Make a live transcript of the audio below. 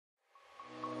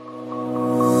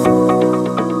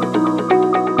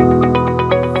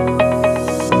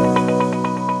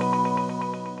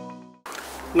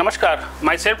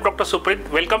Myself, Dr. Suprit,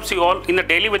 welcomes you all in the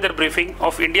daily weather briefing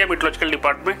of India Meteorological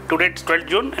Department. Today it's 12th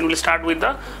June and we'll start with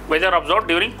the weather observed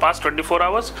during past 24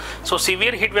 hours. So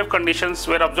severe heat wave conditions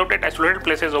were observed at isolated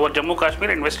places over Jammu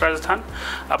Kashmir and West Rajasthan.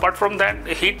 Apart from that,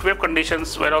 heat wave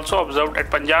conditions were also observed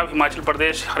at Punjab, Himachal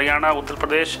Pradesh, Haryana, Uttar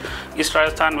Pradesh, East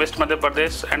Rajasthan, West Madhya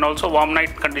Pradesh, and also warm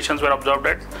night conditions were observed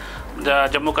at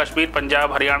Jammu Kashmir,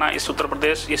 Punjab, Haryana, East Uttar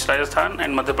Pradesh, East Rajasthan,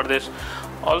 and Madhya Pradesh.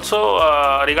 Also,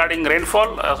 regarding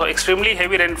rainfall, so extremely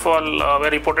heavy rainfall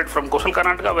were reported from coastal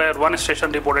Karnataka, where one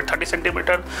station reported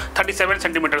 37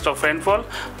 centimeters of rainfall.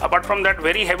 Apart from that,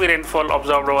 very heavy rainfall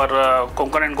observed over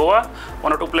Konkan and Goa,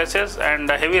 one or two places,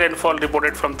 and heavy rainfall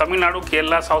reported from Tamil Nadu,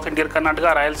 Kerala, South India,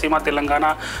 Karnataka, Rayalaseema,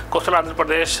 Telangana, coastal Andhra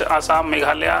Pradesh, Assam,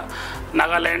 Meghalaya,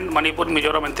 Nagaland, Manipur,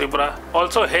 Mizoram, and Tripura.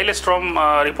 Also, hailstorm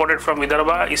reported from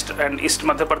Vidarbha, East and East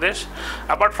Madhya Pradesh.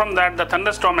 Apart from that, the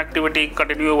thunderstorm activity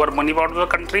continued over many parts of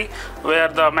the country, where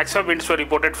the maximum winds were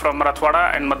reported from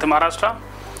Marathwada and Madhya Maharashtra.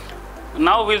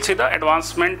 Now we'll see the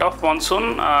advancement of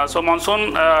monsoon.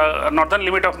 Northern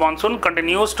limit of monsoon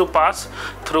continues to pass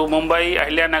through Mumbai,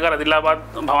 Ahilyanagar, Adilabad,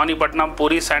 Bhawanipatnam,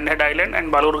 Puri, Sandhead Island, and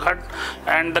Balurghat.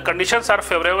 And the conditions are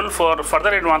favorable for further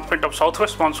advancement of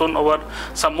southwest monsoon over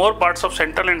some more parts of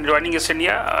central and adjoining East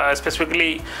India,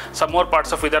 specifically some more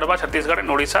parts of Vidarbha, Chhattisgarh, and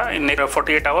Odisha in next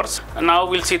 48 hours. Now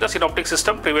we'll see the synoptic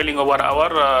system prevailing over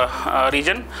our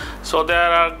region. So there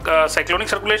are cyclonic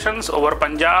circulations over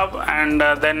Punjab and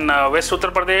then West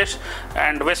Uttar Pradesh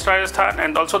and West Rajasthan,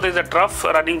 and also there is a trough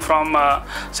running from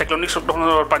cyclonic circulation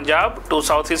over Punjab to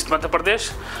southeast Madhya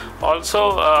Pradesh.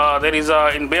 Also there is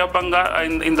in Bay of Bengal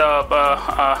in the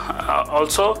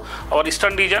also our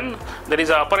eastern region there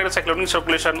is a upper air cyclonic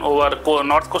circulation over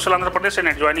north coastal Andhra Pradesh and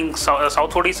adjoining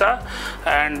south Odisha,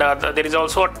 and there is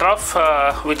also a trough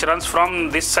which runs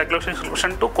from this cyclonic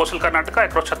circulation to coastal Karnataka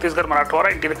across Chhattisgarh,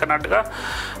 Marathwada, interior Karnataka,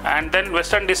 and then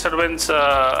western disturbance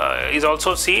is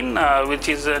also seen, which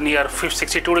is near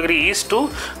 62° east to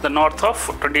the north of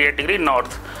 28°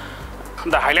 north.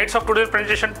 The highlights of today's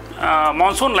presentation: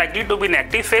 monsoon likely to be in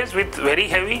active phase with very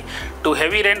heavy to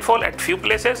heavy rainfall at few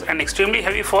places and extremely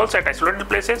heavy falls at isolated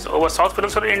places over South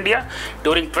Peninsular India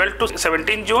during 12 to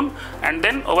 17 June, and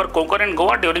then over Konkan and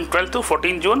Goa during 12 to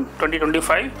 14 June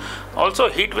 2025. Also,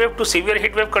 heat wave to severe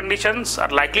heat wave conditions are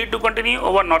likely to continue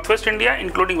over northwest India,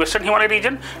 including western Himalaya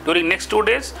region during next 2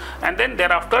 days, and then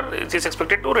thereafter it is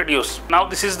expected to reduce. Now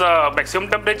this is the maximum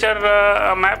temperature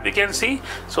map you can see.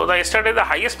 So yesterday the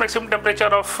highest maximum temperature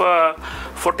of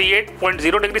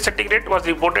 48.0 degrees centigrade was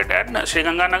reported at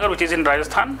Sriganganagar, which is in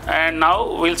Rajasthan, and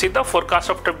now we'll see the forecast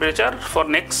of temperature for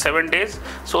next 7 days.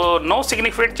 So no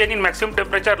significant change in maximum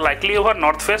temperature likely over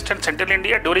northwest and central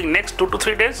India during next 2 to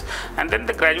 3 days, and then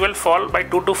the gradual fall by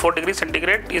 2 to 4 degrees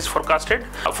centigrade is forecasted.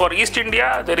 For East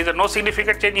India there is no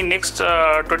significant change in next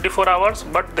 24 hours,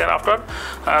 but thereafter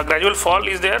gradual fall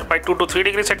is there by 2 to 3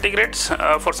 degrees centigrade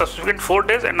for subsequent 4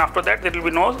 days, and after that there will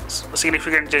be no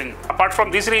significant change. Apart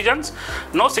from these regions,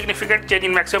 no significant change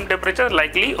in maximum temperature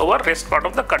likely over rest part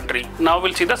of the country. Now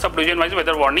we'll see the subdivision wise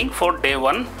weather warning for day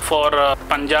 1 for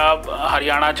Punjab,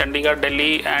 Haryana, Chandigarh,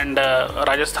 Delhi, and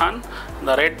Rajasthan.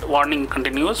 The red warning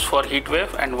continues for heat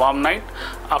wave and warm night.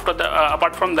 After the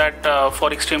apart from that,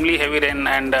 for extremely heavy rain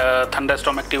and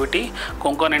thunderstorm activity,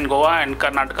 Konkan and Goa and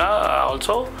Karnataka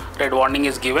also red warning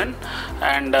is given,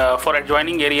 and for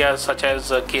adjoining areas such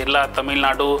as Kerala, Tamil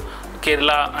Nadu,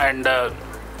 Kerala, and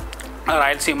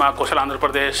Rayalaseema, coastal Andhra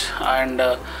Pradesh, and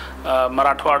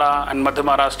Marathwada and Madhya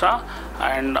Maharashtra,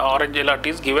 and orange alert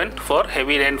is given for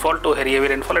heavy rainfall to very heavy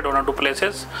rainfall at 1 or 2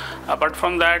 places. Apart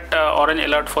from that, orange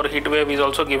alert for heat wave is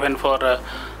also given for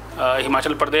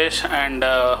Himachal Pradesh and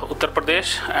Uttar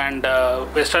Pradesh and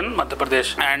western Madhya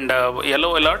Pradesh, and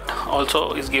yellow alert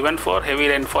also is given for heavy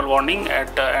rainfall warning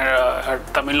at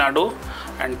Tamil Nadu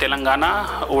and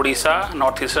Telangana, Odisha,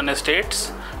 northeastern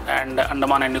states, and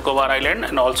Andaman and Nicobar Island,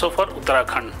 and also for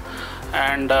Uttarakhand.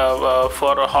 And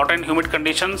for hot and humid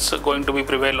conditions going to be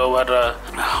prevail over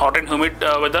hot and humid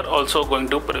weather also going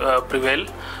to prevail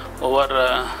over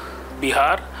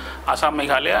Bihar, Assam,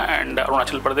 Meghalaya, and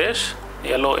Arunachal Pradesh.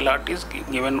 Yellow alert is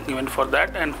given for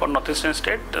that, and for northeastern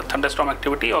state thunderstorm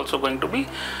activity also going to be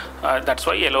that's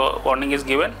why yellow warning is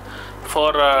given.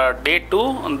 For day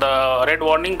 2, the red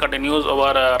warning continues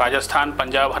over Rajasthan,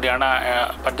 Punjab,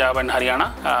 Punjab and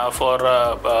Haryana for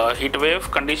heat wave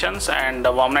conditions and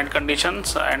warm night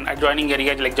conditions, and adjoining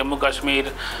areas like Jammu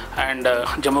Kashmir and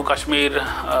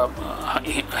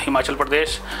Himachal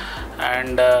Pradesh,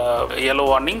 and yellow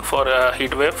warning for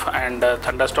heat wave and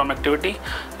thunderstorm activity,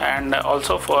 and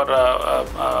also for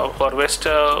West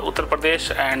Uttar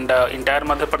Pradesh and entire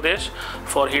Madhya Pradesh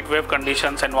for heat wave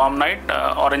conditions and warm night,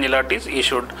 orange alert is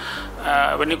issued.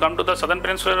 When you come to the southern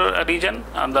peninsular region,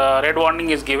 the red warning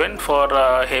is given for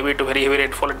heavy to very heavy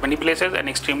rainfall at many places and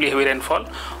extremely heavy rainfall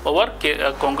over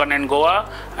Konkan and Goa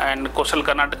and coastal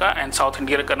Karnataka and south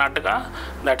interior Karnataka.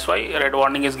 That's why red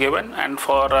warning is given. And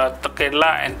for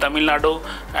Kerala and Tamil Nadu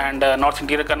and north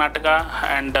interior Karnataka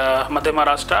and Madhya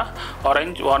Maharashtra,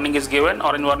 orange warning is given.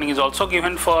 Orange warning is also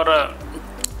given for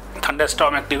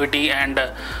thunderstorm activity and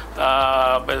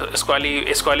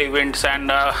squally winds and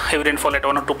heavy rainfall at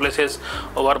one or two places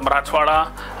over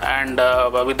Marathwada and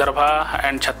Vidarbha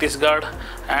and Chhattisgarh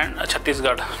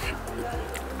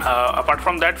apart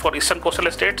from that, for eastern coastal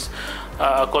states,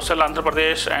 coastal Andhra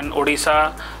Pradesh and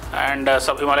Odisha and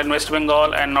sub-Himalayan West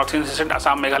Bengal and northeastern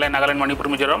Assam, Meghalaya, Nagaland, Manipur,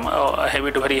 Mizoram,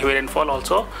 heavy to very heavy rainfall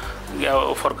also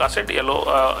forecasted. Yellow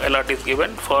alert is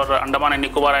given for Andaman and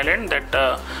Nicobar Island,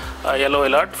 that yellow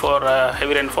alert for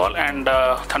heavy rainfall and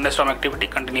thunderstorm activity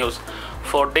continues.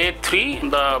 For day 3,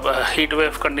 the heat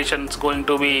wave conditions going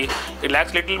to be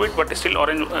relaxed little bit, but still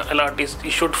orange alert is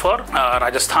issued for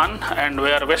Rajasthan, and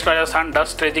where West Rajasthan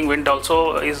dust raging wind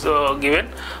also is given.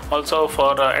 Also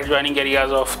for adjoining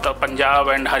areas of the Punjab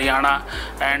and Haryana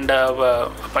and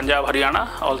Punjab,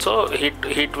 Haryana, also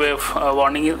heat wave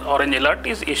warning orange alert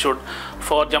is issued.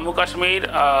 For Jammu Kashmir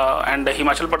and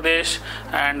Himachal Pradesh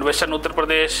and Western Uttar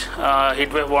Pradesh,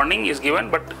 heat wave warning is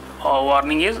given, but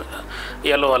warning is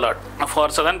yellow alert. For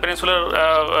southern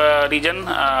peninsular region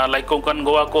like Konkan,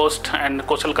 Goa coast and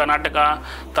coastal Karnataka,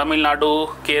 Tamil Nadu,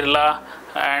 Kerala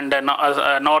and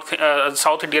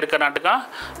south interior Karnataka,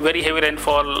 very heavy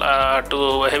rainfall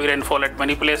to heavy rainfall at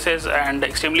many places and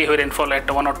extremely heavy rainfall at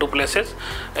one or two places.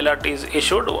 Alert is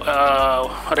issued,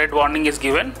 red warning is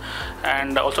given,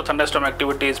 and also thunderstorm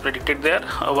activity is predicted there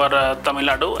over Tamil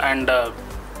Nadu and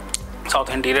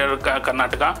south interior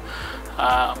Karnataka.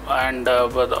 And the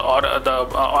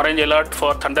orange alert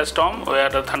for thunderstorm, where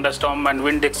the thunderstorm and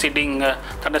wind exceeding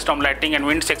thunderstorm lightning and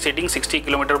winds exceeding 60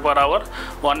 km per hour.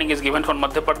 Warning is given for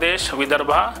Madhya Pradesh,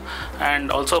 Vidarbha, and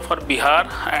also for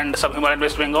Bihar and sub-Himalayan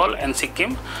West Bengal and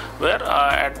Sikkim, where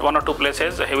at one or two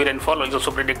places heavy rainfall is also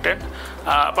predicted.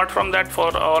 Apart from that,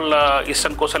 for all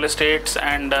eastern coastal states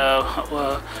and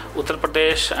Uttar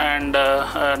Pradesh and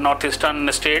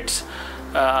northeastern states,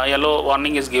 yellow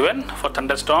warning is given for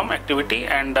thunderstorm activity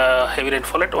and heavy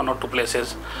rainfall at one or two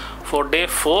places. For day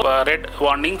 4, red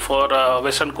warning for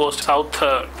western coast, south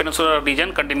peninsular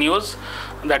region continues.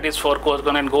 That is for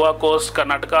Konkan and Goa coast,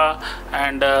 Karnataka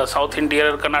and south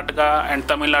interior Karnataka and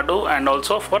Tamil Nadu, and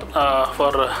also for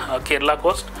Kerala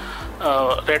coast.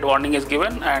 Red warning is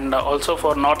given, and also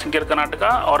for north interior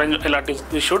Karnataka, orange alert is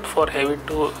issued for heavy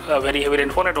to very heavy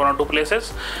rainfall at one or two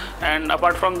places. And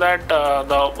apart from that,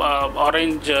 the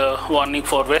orange warning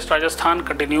for West Rajasthan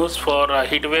continues for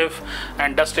heat wave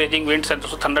and dust raging winds and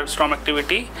also thunderstorm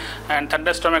activity. And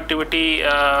thunderstorm activity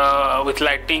with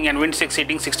lightning and winds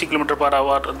exceeding 60 km per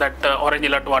hour, that orange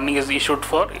alert warning is issued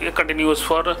for, it continues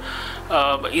for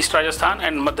East Rajasthan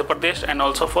and Madhya Pradesh, and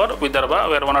also for Vidarbha,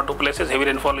 where one or two places heavy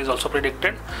rainfall is also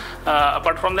predicted.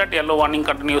 Apart from that, yellow warning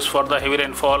continues for the heavy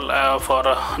rainfall for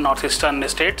northeastern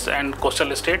states and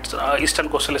coastal states, eastern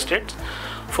coastal states.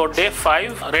 For day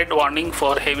 5, red warning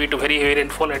for heavy to very heavy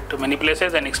rainfall at many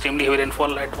places and extremely heavy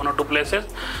rainfall at one or two places.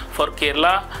 For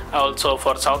Kerala, also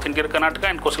for south interior Karnataka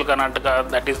and coastal Karnataka,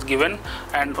 that is given.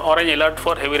 And orange alert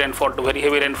for heavy rainfall to very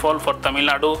heavy rainfall for Tamil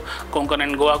Nadu, Konkan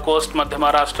and Goa coast, Madhya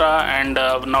Maharashtra and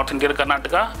north interior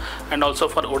Karnataka, and also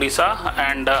for Odisha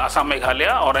and Assam,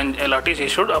 Meghalaya, orange alert is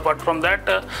issued. Apart from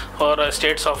that, for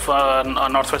states of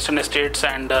northwestern states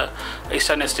and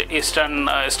eastern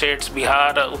states,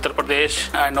 Bihar, Uttar Pradesh,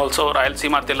 and also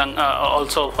Rayalaseema,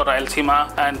 also for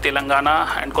Rayalaseema and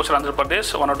Telangana and coastal Andhra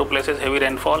Pradesh, one or two places heavy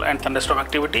rainfall and thunderstorm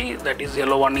activity, that is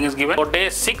yellow warning is given. For day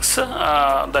 6,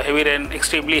 the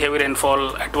extremely heavy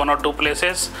rainfall at one or two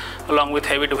places, along with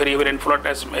heavy to very heavy rainfall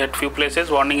at few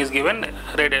places, warning is given,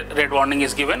 red warning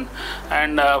is given.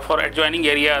 And for adjoining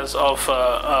areas of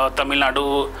Tamil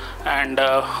Nadu and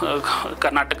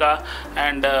Karnataka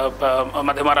and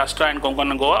Madhya Maharashtra and Konkan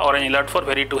and Goa, orange alert for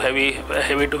heavy to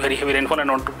very heavy rainfall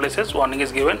and on two places, warning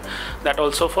is given. That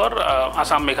also for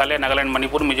Assam, Meghalaya, Nagaland,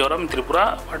 Manipur, Mizoram,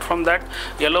 Tripura. Apart from that,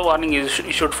 yellow warning is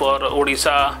issued for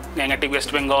Odisha, Gangetic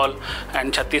West Bengal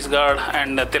and Chhattisgarh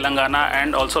and Telangana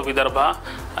and also Vidarbha.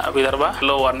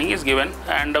 Yellow warning is given.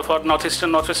 And for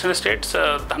northwestern states,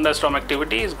 thunderstorm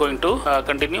activity is going to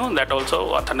continue. That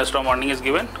also a thunderstorm warning is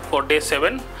given. For day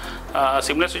 7,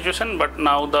 similar situation, but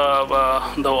now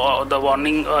the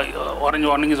warning, orange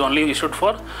warning is only issued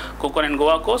for Konkan and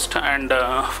Goa coast, and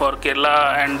for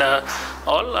Kerala and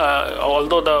all.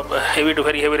 Although the heavy to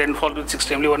very heavy rainfall with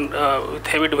extremely with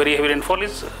heavy to very heavy rainfall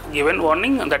is given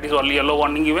warning, and that is only yellow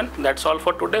warning given. That's all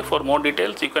for today. For more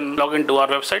details, you can log into our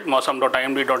website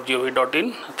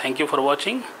mausam.imd.gov.in. Thank you for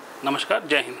watching. Namaskar.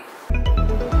 Jai Hind.